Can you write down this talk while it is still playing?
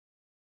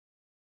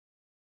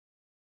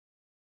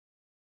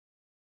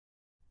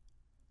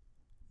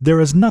There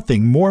is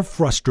nothing more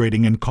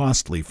frustrating and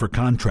costly for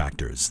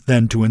contractors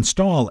than to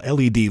install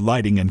LED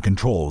lighting and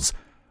controls,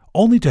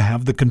 only to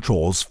have the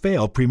controls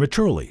fail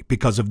prematurely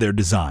because of their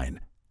design.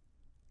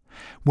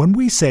 When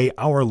we say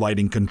our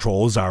lighting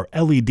controls are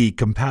LED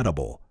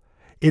compatible,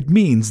 it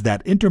means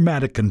that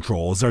Intermatic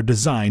controls are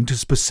designed to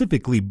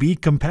specifically be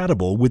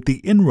compatible with the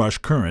inrush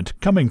current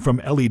coming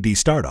from LED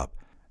startup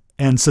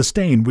and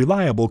sustain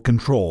reliable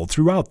control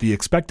throughout the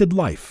expected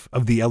life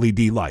of the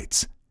LED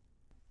lights.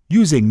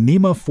 Using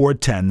NEMA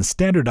 410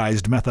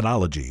 standardized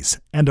methodologies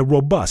and a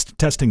robust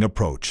testing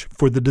approach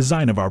for the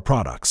design of our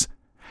products,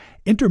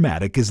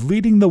 Intermatic is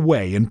leading the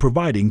way in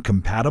providing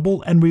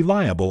compatible and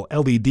reliable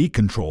LED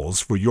controls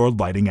for your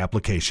lighting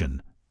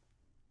application.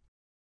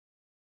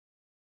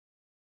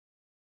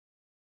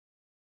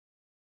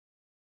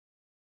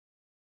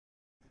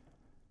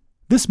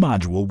 This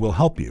module will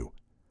help you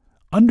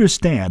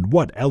understand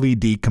what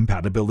LED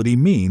compatibility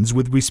means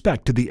with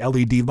respect to the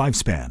LED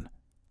lifespan.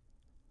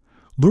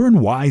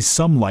 Learn why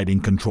some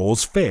lighting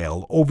controls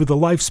fail over the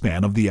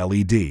lifespan of the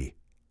LED.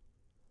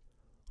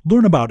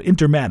 Learn about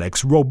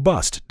Intermatic's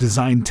robust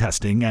design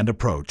testing and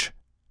approach.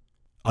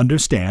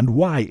 Understand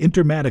why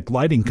Intermatic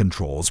lighting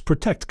controls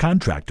protect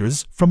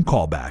contractors from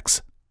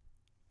callbacks.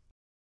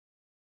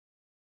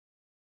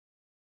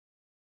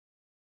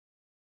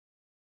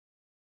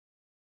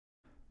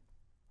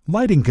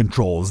 Lighting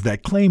controls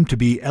that claim to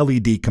be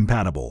LED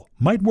compatible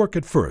might work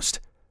at first,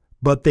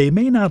 but they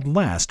may not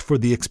last for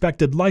the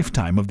expected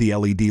lifetime of the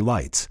LED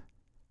lights.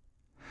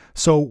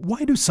 So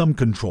why do some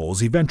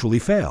controls eventually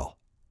fail?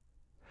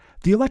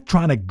 The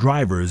electronic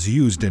drivers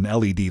used in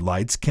LED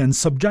lights can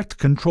subject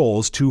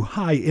controls to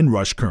high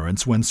inrush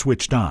currents when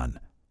switched on.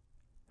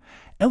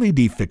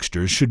 LED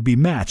fixtures should be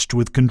matched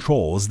with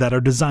controls that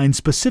are designed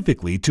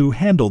specifically to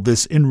handle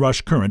this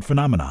inrush current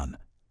phenomenon.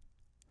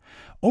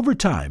 Over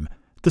time,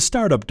 the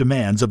startup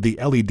demands of the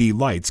LED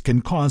lights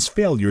can cause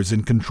failures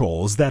in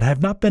controls that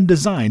have not been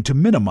designed to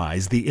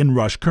minimize the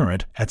inrush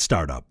current at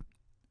startup.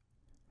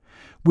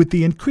 With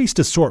the increased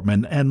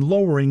assortment and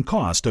lowering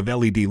cost of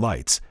LED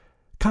lights,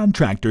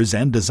 contractors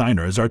and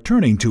designers are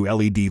turning to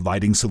LED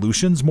lighting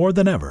solutions more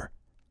than ever.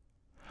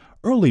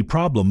 Early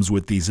problems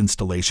with these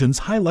installations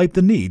highlight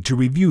the need to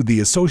review the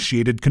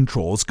associated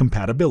controls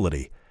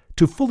compatibility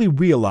to fully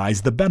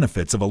realize the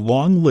benefits of a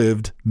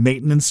long-lived,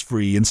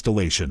 maintenance-free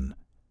installation.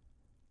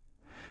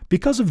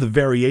 Because of the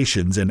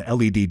variations in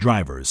LED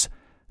drivers,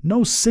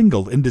 no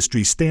single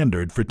industry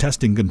standard for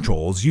testing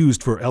controls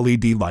used for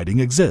LED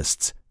lighting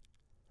exists.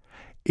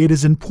 It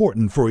is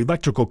important for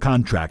electrical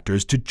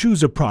contractors to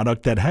choose a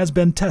product that has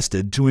been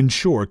tested to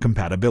ensure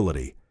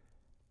compatibility.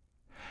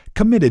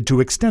 Committed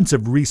to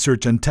extensive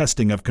research and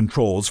testing of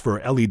controls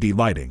for LED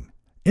lighting,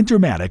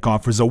 Intermatic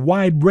offers a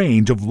wide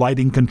range of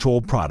lighting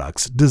control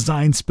products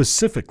designed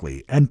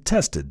specifically and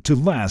tested to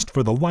last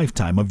for the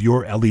lifetime of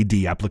your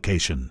LED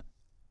application.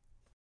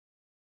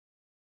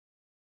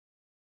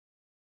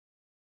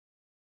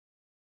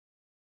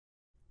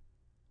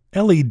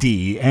 LED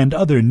and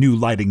other new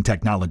lighting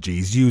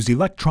technologies use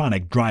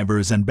electronic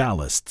drivers and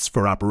ballasts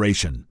for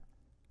operation.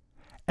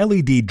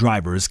 LED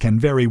drivers can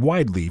vary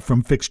widely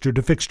from fixture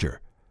to fixture,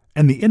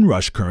 and the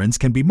inrush currents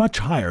can be much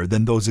higher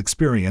than those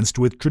experienced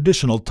with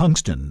traditional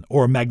tungsten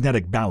or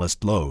magnetic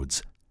ballast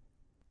loads.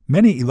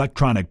 Many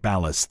electronic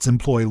ballasts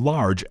employ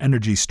large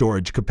energy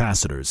storage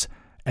capacitors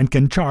and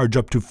can charge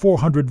up to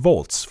 400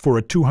 volts for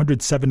a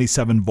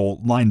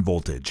 277-volt line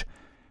voltage,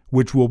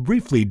 which will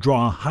briefly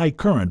draw high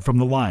current from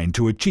the line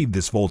to achieve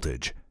this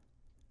voltage.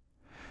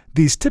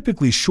 These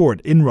typically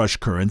short inrush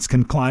currents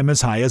can climb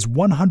as high as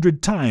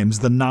 100 times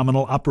the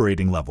nominal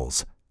operating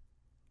levels.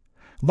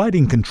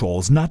 Lighting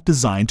controls not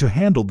designed to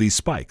handle these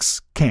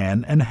spikes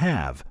can and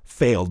have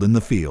failed in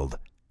the field.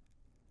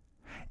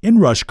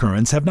 Inrush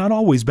currents have not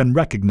always been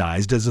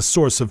recognized as a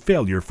source of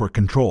failure for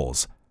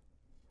controls.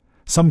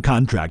 Some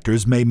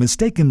contractors may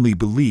mistakenly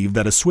believe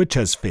that a switch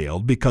has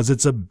failed because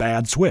it's a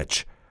bad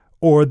switch,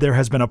 or there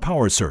has been a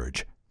power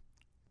surge.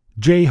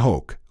 Jay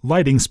Hoke,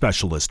 lighting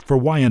specialist for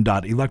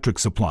Wyandotte Electric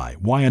Supply,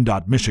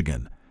 Wyandotte,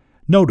 Michigan,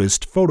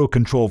 noticed photo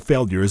control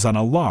failures on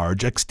a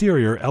large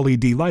exterior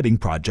LED lighting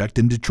project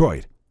in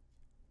Detroit.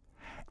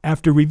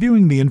 After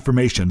reviewing the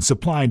information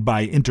supplied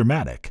by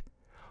Intermatic,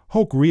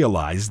 Hoke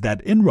realized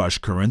that inrush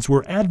currents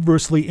were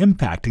adversely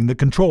impacting the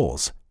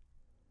controls.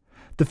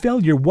 The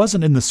failure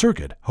wasn't in the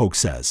circuit, Hoke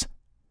says.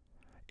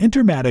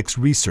 Intermatic's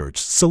research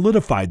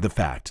solidified the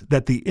fact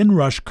that the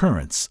inrush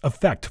currents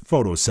affect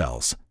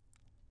photocells.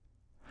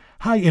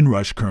 High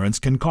inrush currents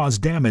can cause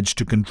damage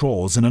to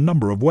controls in a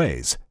number of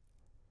ways.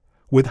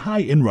 With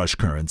high inrush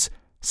currents,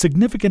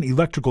 significant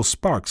electrical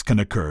sparks can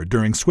occur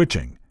during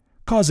switching,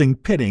 causing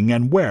pitting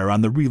and wear on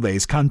the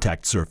relay's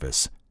contact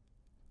surface.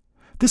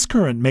 This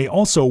current may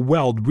also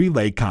weld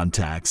relay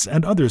contacts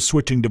and other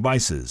switching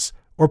devices,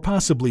 or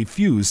possibly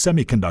fuse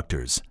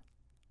semiconductors.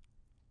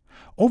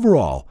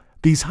 Overall,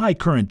 these high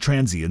current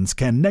transients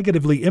can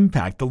negatively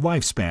impact the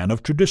lifespan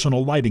of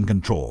traditional lighting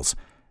controls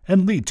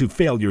and lead to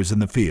failures in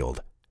the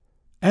field.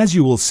 As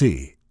you will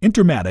see,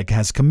 Intermatic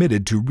has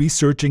committed to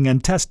researching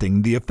and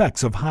testing the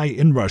effects of high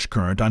inrush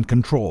current on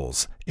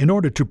controls in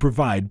order to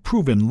provide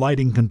proven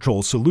lighting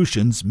control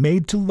solutions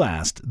made to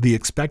last the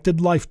expected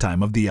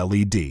lifetime of the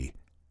LED.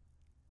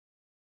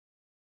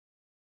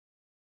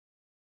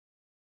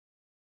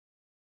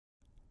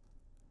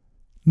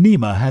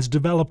 NEMA has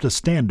developed a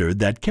standard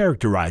that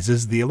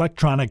characterizes the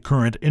electronic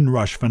current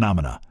inrush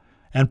phenomena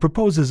and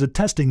proposes a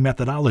testing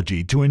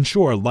methodology to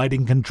ensure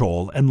lighting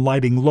control and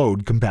lighting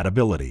load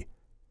compatibility.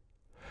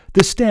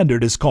 This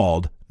standard is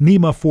called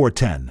NEMA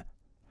 410,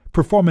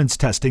 Performance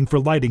Testing for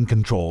Lighting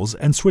Controls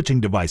and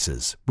Switching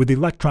Devices with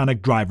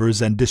Electronic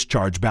Drivers and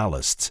Discharge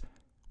Ballasts,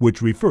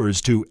 which refers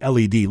to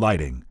LED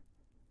lighting.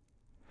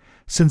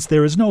 Since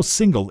there is no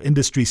single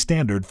industry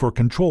standard for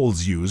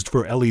controls used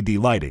for LED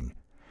lighting,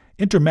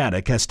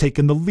 Intermatic has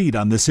taken the lead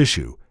on this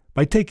issue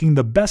by taking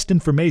the best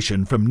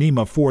information from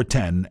NEMA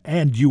 410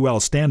 and UL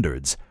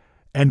standards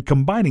and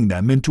combining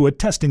them into a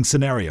testing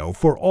scenario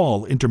for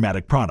all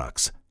Intermatic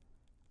products.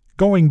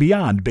 Going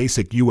beyond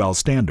basic UL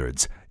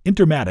standards,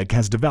 Intermatic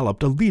has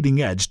developed a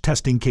leading-edge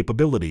testing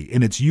capability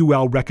in its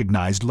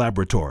UL-recognized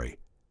laboratory.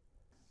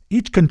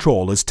 Each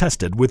control is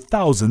tested with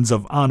thousands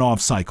of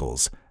on-off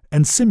cycles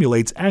and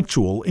simulates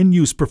actual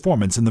in-use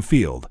performance in the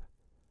field.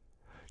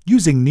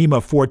 Using NEMA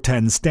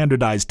 410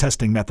 standardized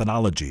testing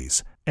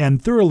methodologies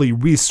and thoroughly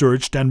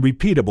researched and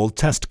repeatable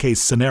test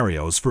case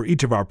scenarios for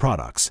each of our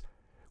products,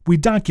 we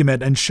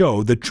document and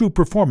show the true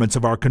performance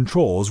of our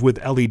controls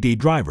with LED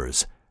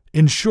drivers,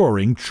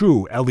 ensuring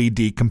true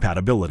LED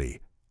compatibility.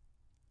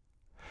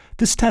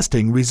 This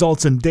testing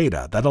results in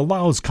data that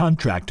allows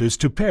contractors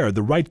to pair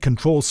the right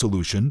control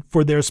solution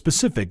for their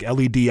specific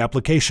LED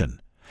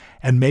application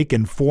and make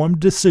informed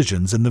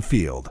decisions in the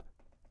field.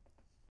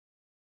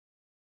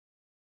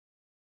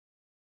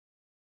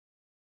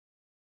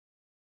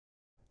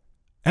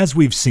 As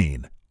we've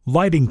seen,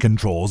 lighting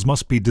controls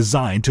must be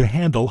designed to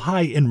handle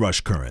high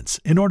inrush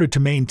currents in order to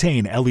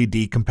maintain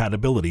LED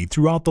compatibility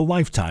throughout the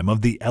lifetime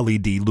of the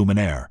LED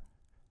luminaire.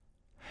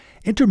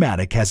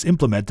 Intermatic has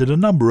implemented a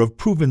number of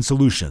proven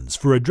solutions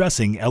for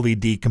addressing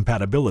LED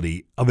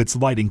compatibility of its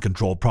lighting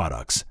control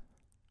products.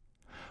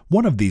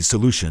 One of these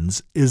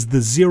solutions is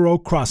the zero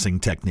crossing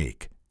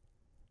technique.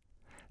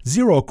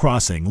 Zero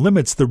crossing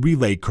limits the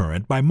relay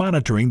current by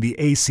monitoring the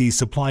AC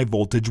supply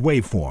voltage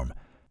waveform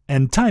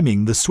and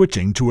timing the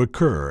switching to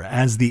occur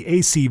as the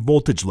AC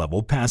voltage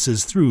level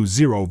passes through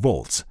 0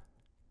 volts.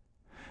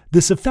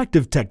 This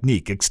effective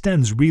technique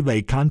extends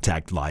relay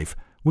contact life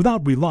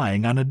without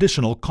relying on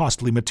additional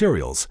costly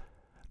materials,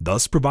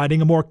 thus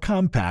providing a more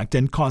compact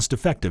and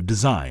cost-effective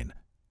design.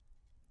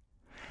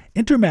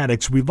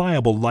 Intermatic's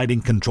reliable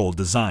lighting control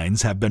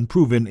designs have been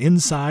proven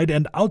inside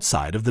and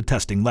outside of the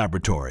testing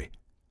laboratory.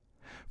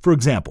 For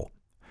example,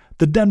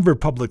 the Denver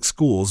Public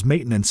Schools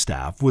maintenance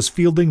staff was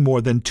fielding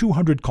more than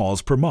 200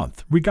 calls per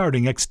month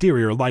regarding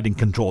exterior lighting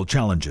control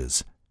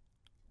challenges.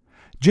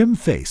 Jim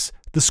Face,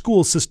 the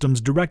school system's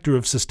Director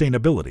of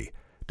Sustainability,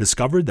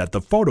 discovered that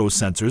the photo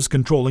sensors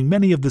controlling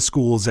many of the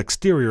school's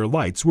exterior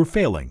lights were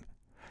failing,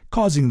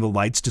 causing the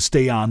lights to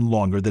stay on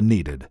longer than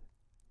needed.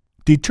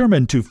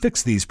 Determined to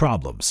fix these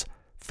problems,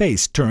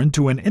 Face turned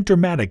to an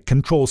Intermatic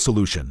control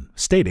solution,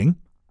 stating,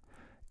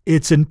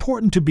 "It's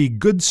important to be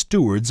good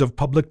stewards of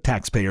public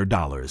taxpayer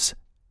dollars."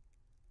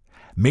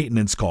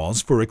 Maintenance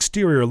calls for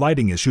exterior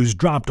lighting issues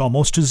dropped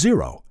almost to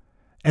zero,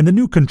 and the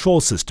new control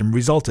system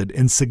resulted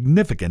in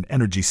significant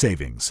energy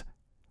savings.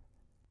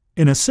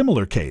 In a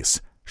similar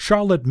case,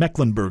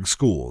 Charlotte-Mecklenburg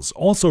schools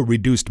also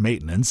reduced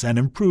maintenance and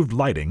improved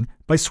lighting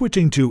by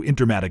switching to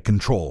Intermatic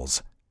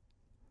controls.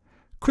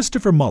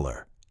 Christopher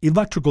Muller,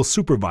 electrical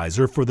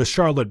supervisor for the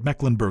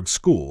Charlotte-Mecklenburg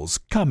schools,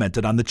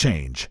 commented on the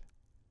change.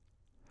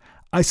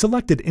 "I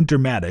selected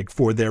Intermatic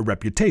for their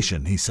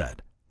reputation," he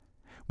said.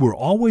 "We're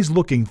always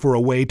looking for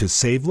a way to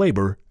save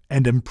labor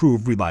and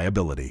improve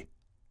reliability."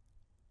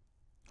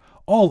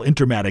 All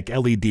Intermatic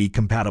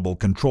LED-compatible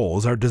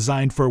controls are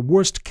designed for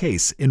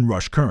worst-case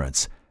inrush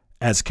currents,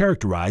 as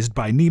characterized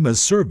by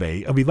NEMA's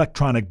survey of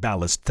electronic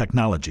ballast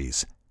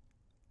technologies.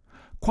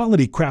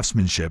 Quality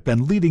craftsmanship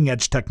and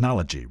leading-edge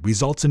technology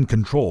results in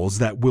controls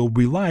that will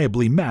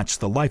reliably match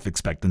the life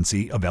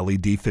expectancy of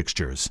LED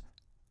fixtures.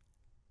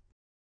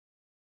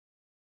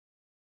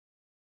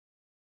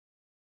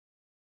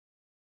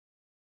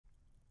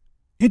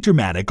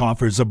 Intermatic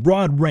offers a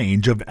broad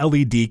range of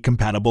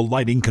LED-compatible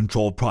lighting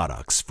control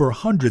products for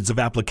hundreds of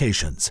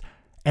applications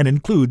and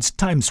includes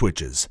time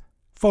switches,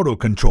 photo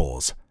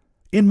controls,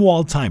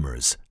 in-wall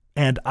timers,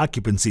 and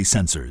occupancy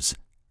sensors.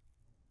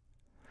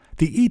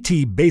 The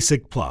ET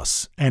Basic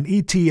Plus and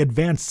ET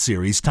Advanced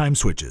Series time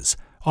switches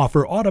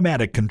offer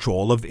automatic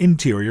control of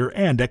interior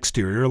and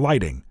exterior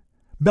lighting,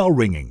 bell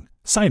ringing,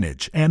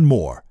 signage, and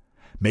more,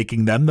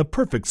 making them the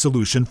perfect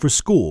solution for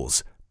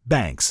schools,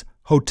 banks,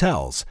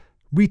 hotels,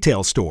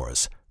 retail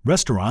stores,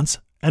 restaurants,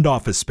 and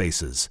office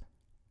spaces.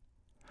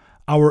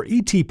 Our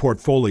ET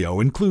portfolio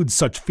includes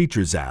such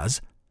features as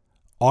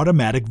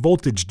automatic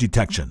voltage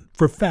detection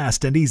for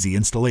fast and easy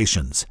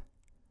installations,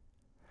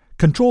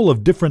 control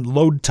of different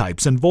load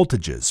types and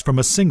voltages from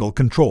a single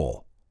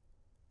control,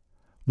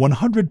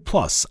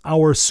 100+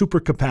 hour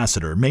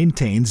supercapacitor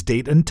maintains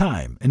date and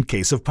time in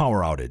case of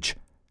power outage.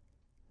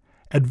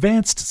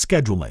 Advanced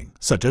scheduling,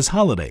 such as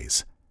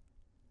holidays.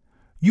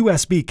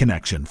 USB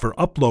connection for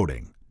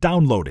uploading,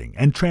 downloading,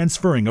 and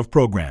transferring of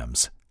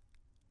programs.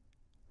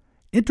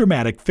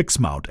 Intermatic fixed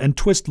mount and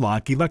twist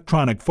lock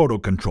electronic photo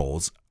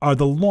controls are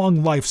the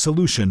long life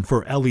solution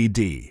for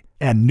LED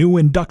and new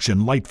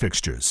induction light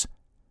fixtures.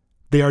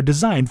 They are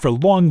designed for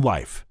long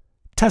life,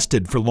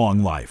 tested for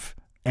long life,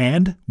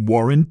 and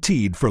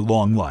warranted for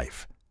long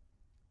life.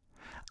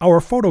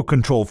 Our photo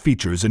control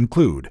features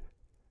include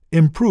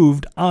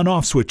improved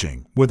on-off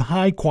switching with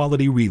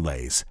high-quality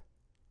relays,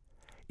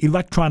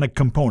 electronic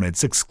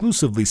components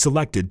exclusively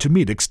selected to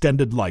meet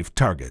extended life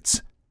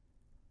targets,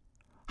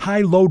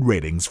 high load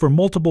ratings for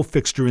multiple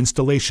fixture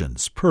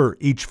installations per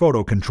each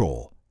photo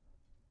control,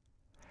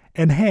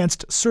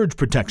 enhanced surge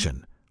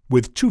protection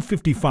with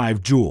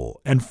 255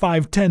 joule and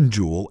 510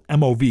 joule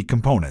MOV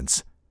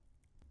components,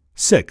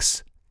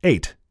 6,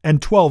 8, and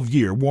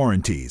 12-year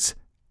warranties.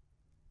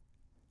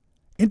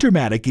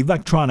 Intermatic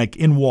electronic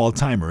in-wall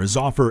timers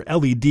offer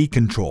LED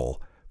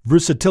control,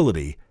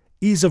 versatility,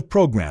 ease of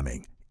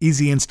programming,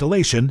 easy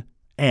installation,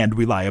 and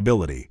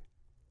reliability.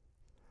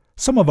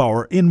 Some of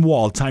our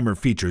in-wall timer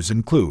features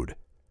include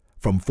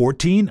from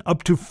 14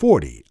 up to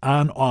 40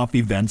 on-off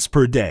events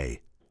per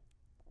day.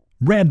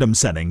 Random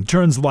setting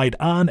turns light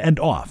on and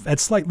off at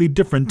slightly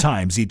different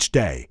times each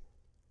day.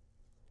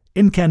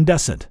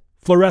 Incandescent,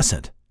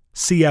 fluorescent,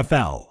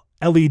 CFL,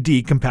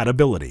 LED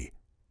compatibility.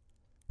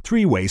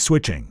 3-way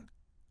switching.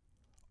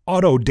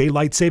 Auto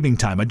daylight saving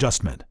time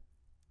adjustment.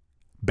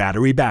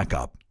 Battery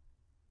backup.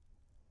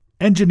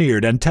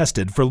 Engineered and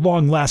tested for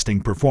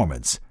long-lasting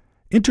performance,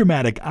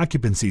 Intermatic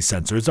occupancy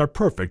sensors are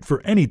perfect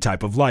for any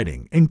type of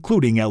lighting,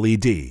 including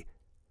LED.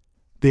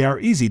 They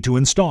are easy to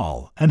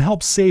install and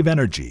help save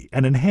energy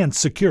and enhance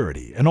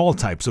security in all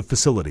types of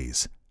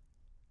facilities.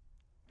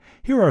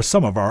 Here are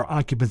some of our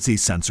occupancy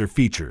sensor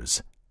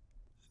features.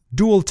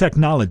 Dual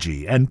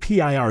technology and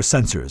PIR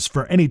sensors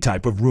for any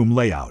type of room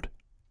layout.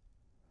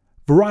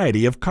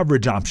 Variety of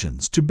coverage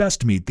options to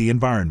best meet the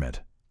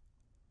environment.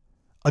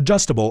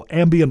 Adjustable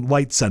ambient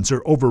light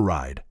sensor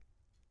override.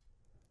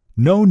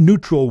 No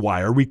neutral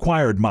wire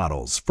required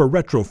models for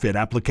retrofit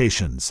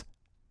applications.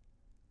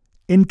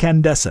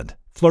 Incandescent,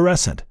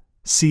 fluorescent,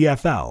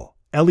 CFL,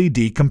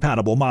 LED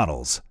compatible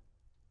models.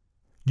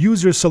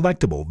 User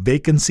selectable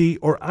vacancy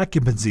or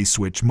occupancy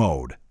switch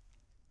mode.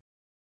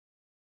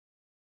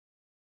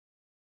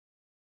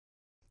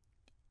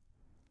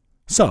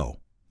 So,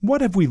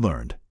 what have we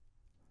learned?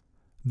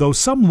 Though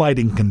some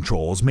lighting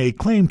controls may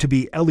claim to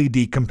be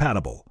LED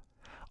compatible,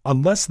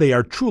 unless they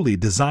are truly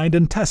designed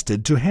and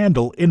tested to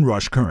handle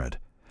inrush current,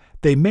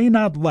 they may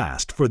not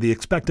last for the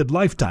expected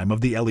lifetime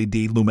of the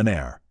LED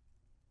luminaire.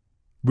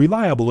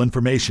 Reliable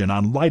information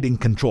on lighting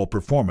control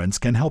performance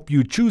can help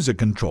you choose a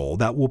control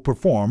that will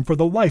perform for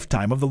the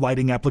lifetime of the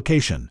lighting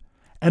application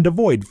and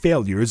avoid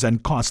failures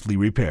and costly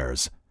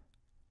repairs.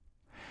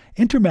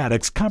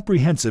 Intermatic's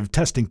comprehensive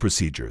testing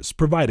procedures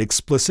provide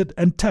explicit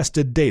and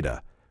tested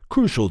data,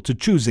 crucial to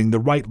choosing the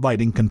right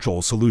lighting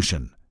control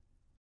solution.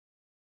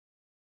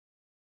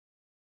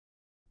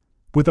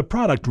 With a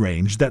product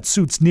range that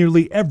suits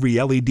nearly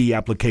every LED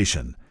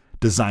application,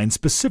 designed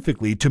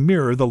specifically to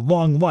mirror the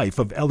long life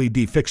of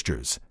LED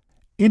fixtures,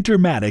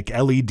 Intermatic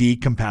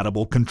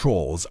LED-compatible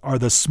controls are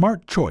the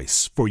smart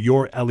choice for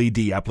your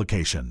LED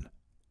application.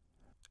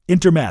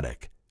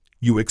 Intermatic.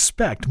 You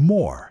expect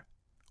more.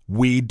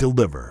 We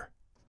deliver.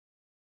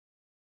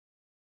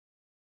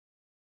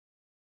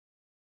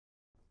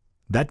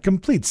 That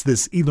completes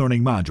this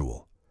e-learning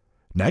module.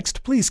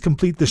 Next, please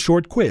complete the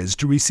short quiz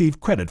to receive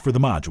credit for the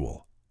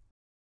module.